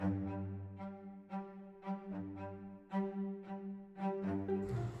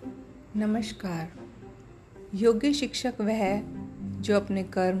नमस्कार। योग्य शिक्षक वह है जो अपने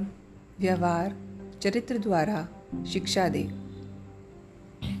कर्म, व्यवहार, चरित्र द्वारा शिक्षा दे।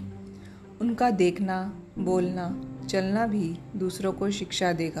 उनका देखना, बोलना, चलना भी दूसरों को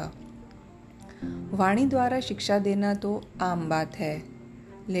शिक्षा देगा। वाणी द्वारा शिक्षा देना तो आम बात है,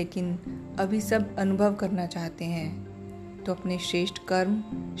 लेकिन अभी सब अनुभव करना चाहते हैं, तो अपने श्रेष्ठ कर्म,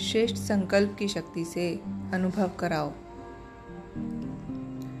 श्रेष्ठ संकल्प की शक्ति से अनुभव कराओ।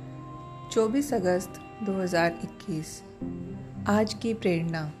 24 अगस्त 2021 आज की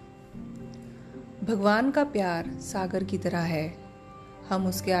प्रेरणा। भगवान का प्यार सागर की तरह है। हम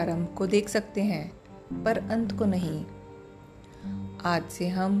उसके आरंभ को देख सकते हैं, पर अंत को नहीं। आज से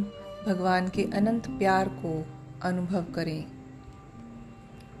हम भगवान के अनंत प्यार को अनुभव करें।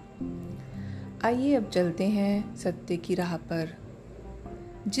 आइए अब चलते हैं सत्य की राह पर।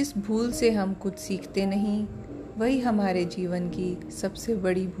 जिस भूल से हम कुछ सीखते नहीं, वही हमारे जीवन की सबसे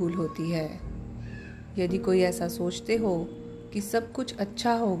बड़ी भूल होती है। यदि कोई ऐसा सोचते हो कि सब कुछ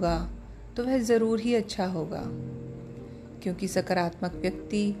अच्छा होगा, तो वह ज़रूर ही अच्छा होगा, क्योंकि सकारात्मक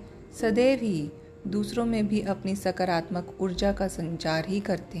व्यक्ति सदैव ही दूसरों में भी अपनी सकारात्मक ऊर्जा का संचार ही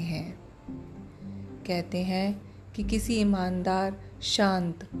करते हैं। कहते हैं कि किसी ईमानदार,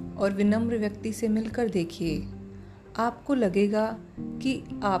 शांत और विनम्र व्यक्ति से मिलकर देखिए। आपको लगेगा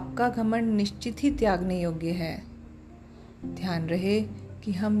कि आपका घमंड निश्चित ही त्यागने योग्य है। ध्यान रहे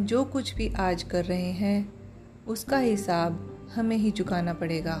कि हम जो कुछ भी आज कर रहे हैं, उसका हिसाब हमें ही चुकाना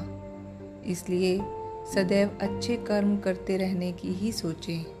पड़ेगा। इसलिए सदैव अच्छे कर्म करते रहने की ही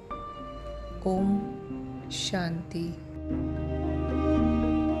सोचें। ओम शांति।